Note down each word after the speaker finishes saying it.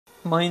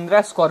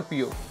Mahindra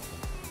Scorpio.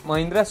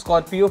 Mahindra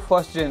Scorpio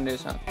first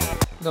generation.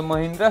 The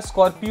Mahindra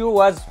Scorpio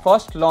was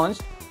first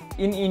launched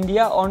in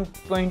India on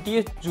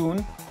 20th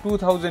June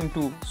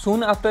 2002.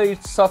 Soon after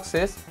its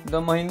success,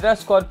 the Mahindra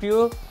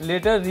Scorpio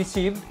later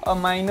received a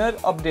minor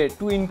update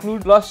to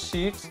include plush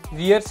seats,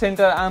 rear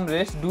center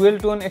armrest, dual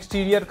tone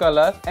exterior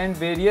color and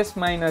various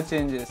minor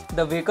changes.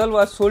 The vehicle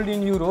was sold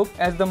in Europe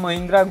as the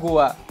Mahindra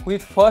Goa,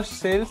 with first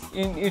sales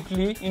in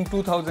Italy in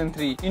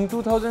 2003. In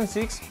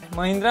 2006,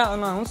 Mahindra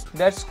announced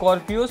that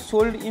Scorpio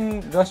sold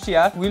in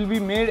Russia will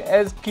be made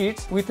as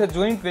kits with a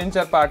joint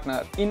venture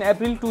partner. In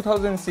April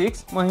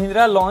 2006,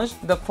 Mahindra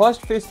launched the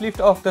first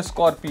facelift of the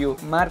Scorpio,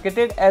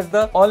 marketed as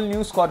the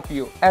all-new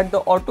Scorpio. At the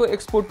Auto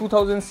Expo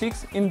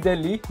 2006 in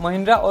Delhi,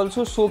 Mahindra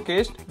also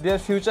showcased their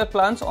future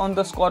plans on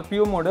the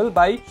Scorpio model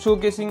by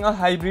showcasing a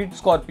hybrid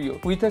Scorpio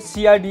with a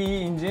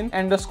CRDE engine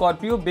and a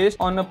Scorpio based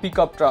on a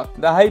pickup truck.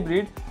 The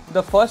hybrid,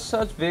 the first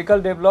such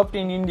vehicle developed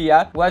in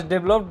India, was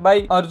developed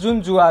by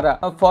Arjun Juara,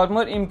 a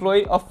former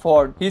employee of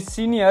Ford. His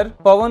senior,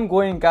 Pawan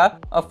Goenka,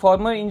 a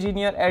former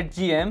engineer at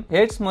GM,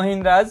 heads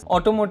Mahindra's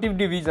automotive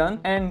division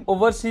and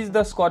oversees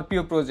the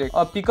Scorpio project.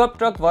 A pickup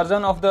truck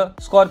version of the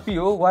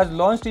Scorpio was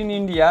launched in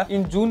India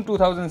in June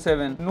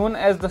 2007, known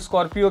as the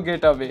Scorpio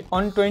Getaway.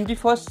 On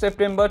 21st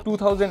September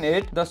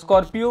 2008, the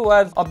Scorpio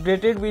was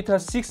updated with a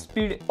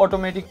 6-speed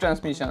automatic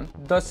transmission.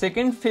 The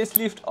second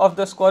facelift of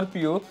the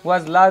Scorpio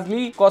was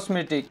largely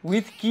cosmetic,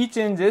 with key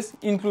changes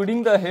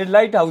including the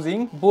headlight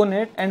housing,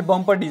 bonnet and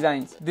bumper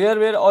designs. There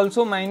were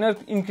also minor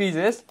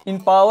increases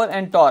in power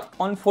and torque.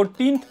 On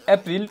 14th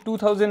April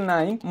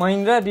 2009,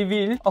 Mahindra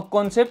revealed a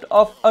concept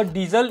of a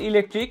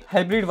diesel-electric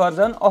hybrid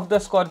version of the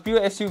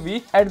Scorpio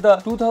SUV at the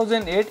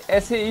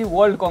 2008 SAE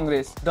World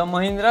Congress. The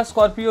Mahindra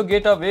Scorpio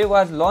Getaway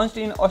was launched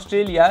in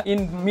Australia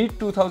in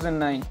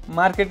mid-2009.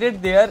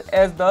 Marketed there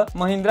as the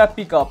Mahindra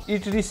Pickup,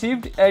 it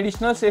received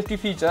additional safety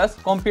features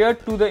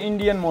compared to the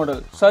Indian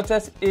model, such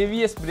as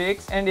ABS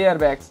brakes and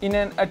airbags, in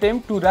an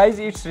attempt to raise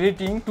its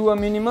rating to a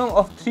minimum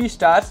of 3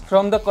 stars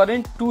from the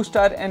current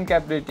 2-star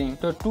NCAP rating.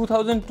 The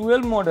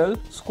 2012 model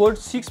scored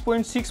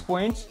 6.6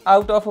 points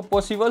out of a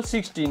possible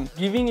 16,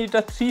 giving it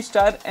a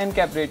 3-star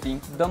NCAP rating.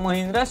 The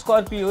Mahindra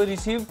Scorpio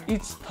received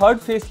its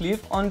third facelift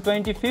on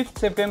 25th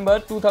September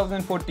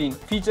 2014,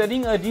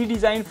 featuring a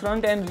redesigned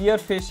front and rear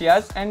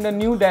fascias and a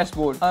new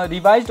dashboard. A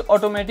revised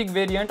automatic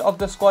variant of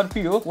the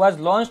Scorpio was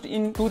launched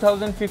in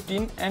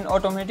 2015 and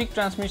automatic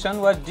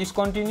transmission was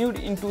discontinued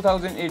in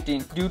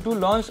 2018 due to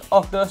launch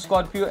of the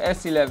Scorpio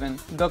S11.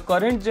 The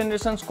current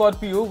generation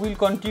Scorpio will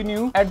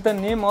continue at the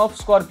name of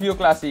Scorpio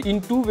Classic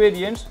in 2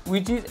 variants,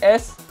 which is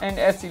S and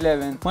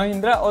S11.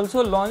 Mahindra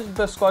also launched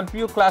the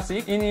Scorpio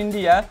Classic in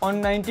India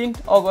on 19th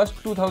August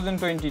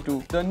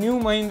 2022. The new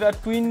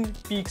Mahindra Twin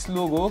Peaks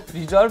logo,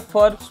 reserved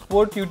for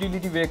sport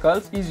utility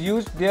vehicles, is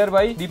used,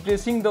 thereby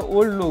replacing the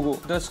old logo.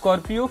 The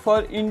Scorpio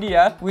for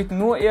India with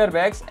no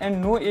airbags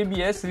and no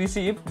ABS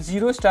received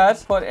 0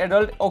 stars for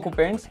adult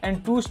occupants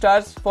and 2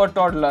 stars for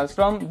toddlers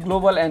from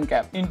Global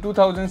NCAP in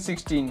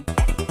 2016.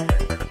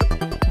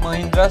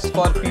 Mahindra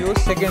Scorpio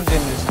second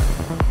generation.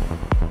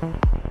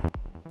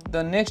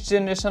 The next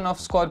generation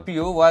of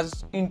Scorpio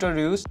was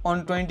introduced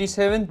on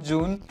 27th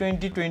June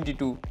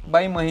 2022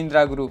 by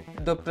Mahindra Group.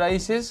 The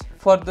prices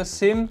for the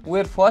same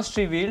were first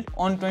revealed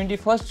on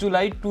 21st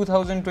July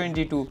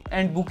 2022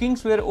 and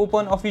bookings were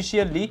open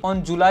officially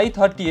on July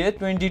 30th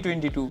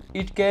 2022.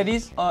 It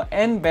carries a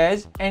N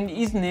badge and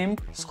is named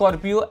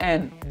Scorpio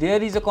N.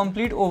 There is a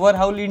complete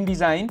overhaul in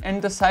design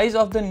and the size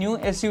of the new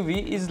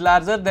SUV is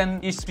larger than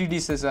its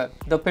predecessor.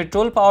 The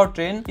petrol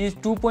powertrain is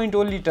 2.0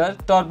 liter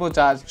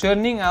turbocharged,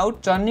 churning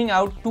out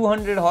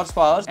 200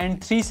 horsepower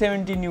and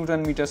 370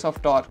 Newton meters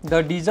of torque.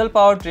 The diesel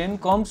powertrain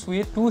comes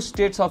with 2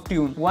 states of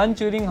tune, one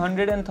churning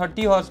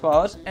 130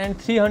 horsepower and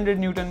 300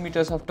 Newton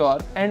meters of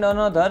torque and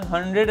another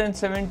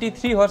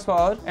 173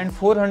 horsepower and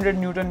 400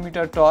 Newton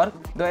meter torque.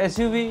 The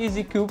SUV is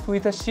equipped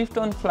with a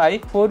shift-on-fly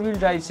 4-wheel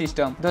drive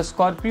system. The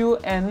Scorpio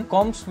N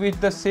comes with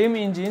the same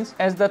engines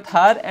as the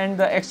Thar and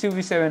the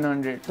XUV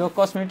 700. The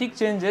cosmetic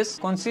changes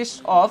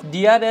consist of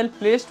DRL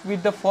placed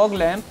with the fog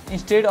lamp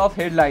instead of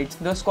headlights.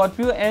 The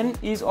Scorpio N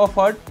is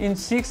offered in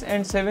 6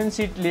 and 7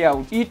 seat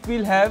layout. It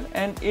will have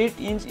an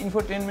 8-inch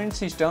infotainment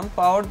system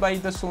powered by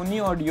the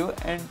Sony audio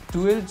and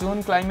dual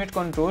zone climate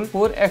control,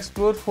 4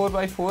 Explore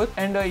 4x4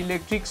 and an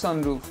electric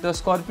sunroof. The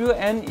Scorpio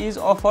N is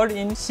offered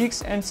in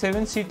 6 and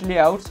 7 seat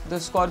layouts. The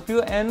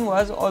Scorpio N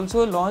was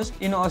also launched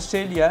in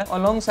Australia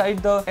alongside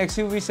the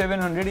XUV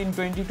 700 in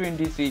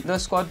 2023. The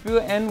Scorpio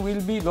N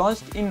will be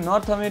launched in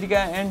North America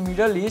and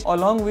Middle East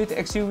along with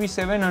XUV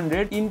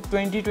 700 in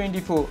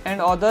 2024 and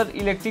other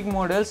electric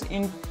models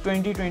in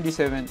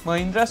 2027.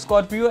 Mahindra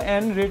Scorpio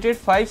N rated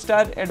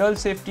 5-star adult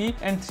safety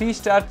and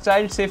 3-star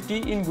child safety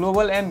in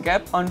Global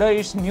NCAP under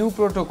its new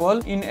protocol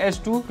in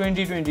S2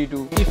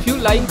 2022. If you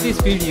like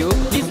this video,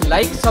 please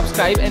like,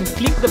 subscribe and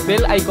click the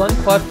bell icon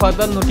for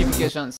further notifications.